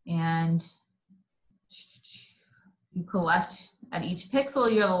 and you collect at each pixel,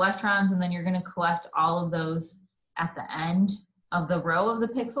 you have electrons, and then you're going to collect all of those at the end of the row of the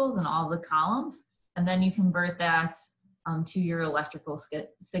pixels and all of the columns, and then you convert that to your electrical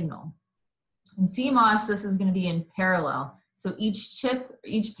signal. In CMOS, this is going to be in parallel. So each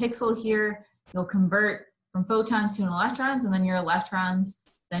pixel here, you'll convert from photons to electrons, and then your electrons,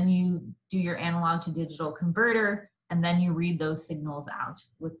 then you do your analog to digital converter, and then you read those signals out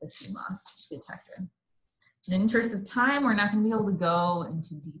with the CMOS detector. In the interest of time, we're not going to be able to go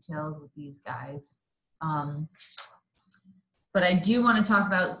into details with these guys. But I do want to talk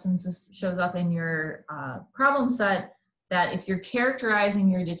about, since this shows up in your problem set, that if you're characterizing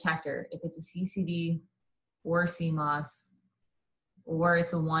your detector, if it's a CCD or CMOS, or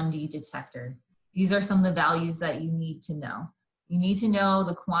it's a 1D detector, these are some of the values that you need to know. You need to know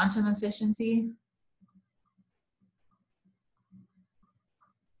the quantum efficiency,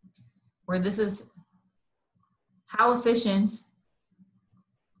 where this is how efficient,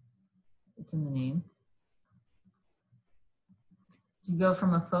 it's in the name, you go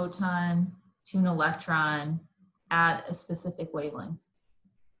from a photon to an electron at a specific wavelength.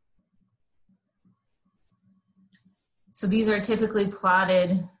 So these are typically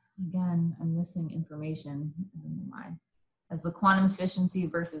plotted, again, I'm missing information, I don't know why, as the quantum efficiency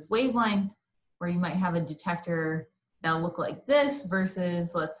versus wavelength, where you might have a detector that'll look like this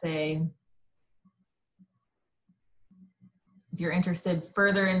versus, let's say, If you're interested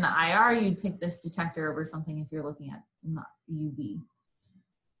further in the IR, you'd pick this detector over something if you're looking at in the UV.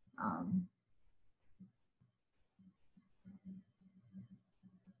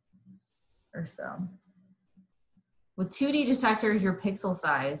 Or so. With 2D detectors, your pixel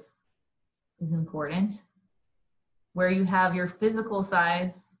size is important. Where you have your physical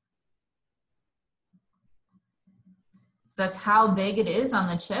size, so that's how big it is on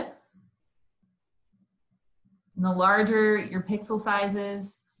the chip. And the larger your pixel size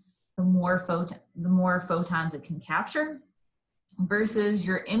is, the more photons it can capture, versus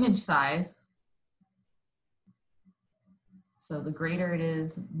your image size. So the greater it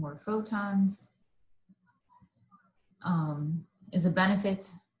is, more photons is a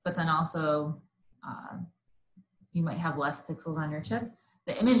benefit, but then also you might have less pixels on your chip.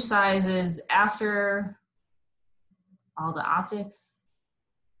 The image size is after all the optics.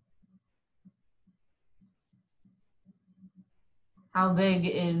 How big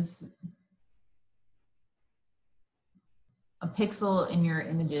is a pixel in your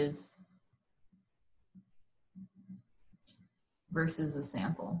images versus a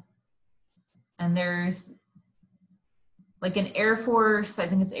sample? And there's like an Air Force, I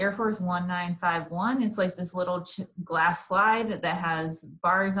think it's Air Force 1951. It's like this little glass slide that has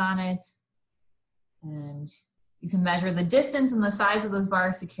bars on it. And you can measure the distance and the size of those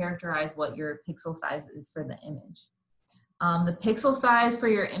bars to characterize what your pixel size is for the image. The pixel size for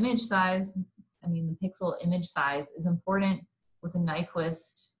your image size, the pixel image size is important with the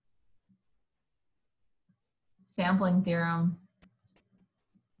Nyquist sampling theorem,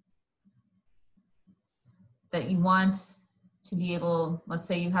 that you want to be able, let's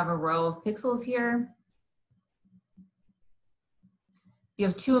say you have a row of pixels here. You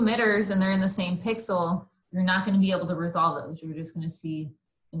have two emitters and they're in the same pixel, you're not going to be able to resolve those. You're just going to see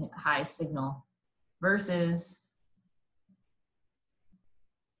a high signal. Versus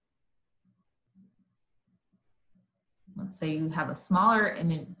let's say you have a smaller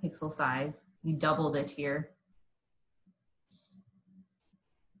image pixel size, you doubled it here.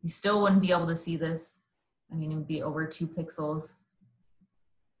 You still wouldn't be able to see this. It would be over 2 pixels.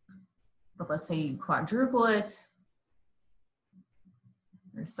 But let's say you quadruple it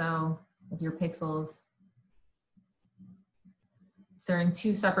or so with your pixels. If they're in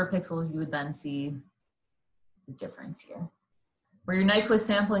 2 separate pixels, you would then see the difference here. Where your Nyquist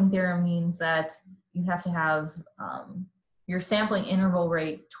sampling theorem means that you have to have your sampling interval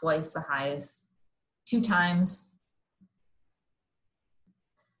rate twice the highest, 2 times.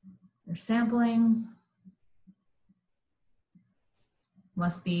 Your sampling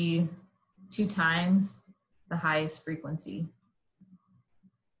must be 2 times the highest frequency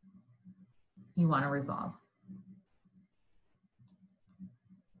you want to resolve.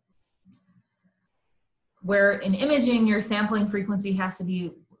 Where in imaging, your sampling frequency has to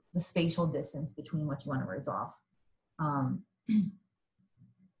be the spatial distance between what you want to resolve. Okay,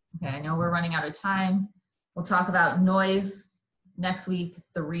 I know we're running out of time. We'll talk about noise next week,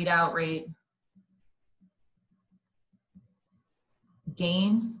 the readout rate.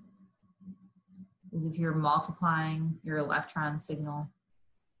 Gain is if you're multiplying your electron signal.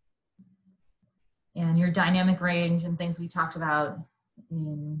 And your dynamic range and things we talked about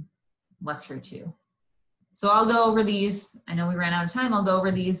in lecture 2. So I'll go over these. I know we ran out of time. I'll go over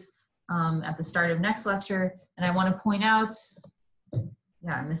these at the start of next lecture. And I want to point out,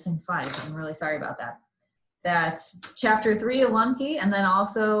 yeah, I'm missing slides. I'm really sorry about that. That chapter 3 alum key, and then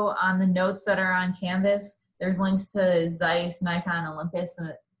also on the notes that are on Canvas, there's links to Zeiss, Nikon, Olympus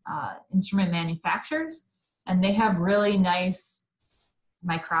instrument manufacturers. And they have really nice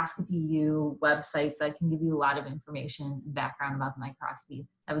Microscopy U websites that can give you a lot of information and background about the microscopy.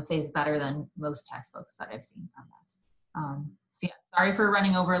 I would say it's better than most textbooks that I've seen on that. So yeah, sorry for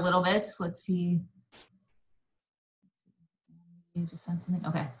running over a little bit. Let's see. You just sent something.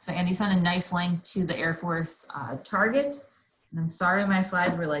 Okay, so Andy sent a nice link to the Air Force target. And I'm sorry my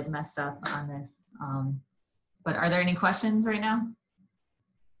slides were like messed up on this. But are there any questions right now?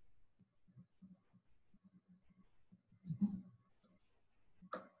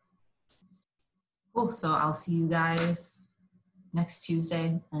 Cool, so I'll see you guys next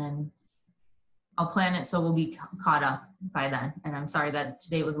Tuesday, and I'll plan it so we'll be caught up by then. And I'm sorry that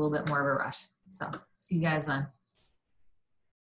today was a little bit more of a rush. So see you guys then.